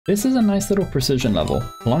This is a nice little precision level.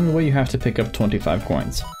 Along the way you have to pick up 25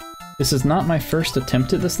 coins. This is not my first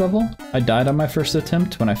attempt at this level. I died on my first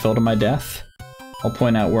attempt when I fell to my death. I'll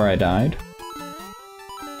point out where I died.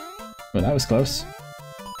 Well, that was close.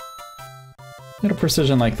 Little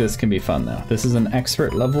precision like this can be fun though. This is an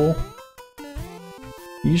expert level.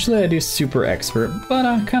 Usually I do super expert, but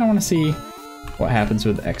I kind of want to see what happens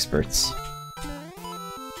with experts.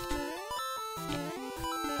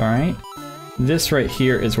 Alright, this right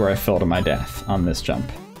here is where I fell to my death on this jump.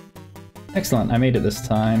 Excellent, I made it this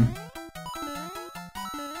time.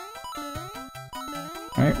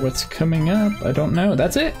 Alright, what's coming up? I don't know.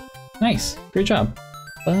 That's it! Nice, great job.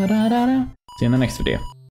 See you in the next video.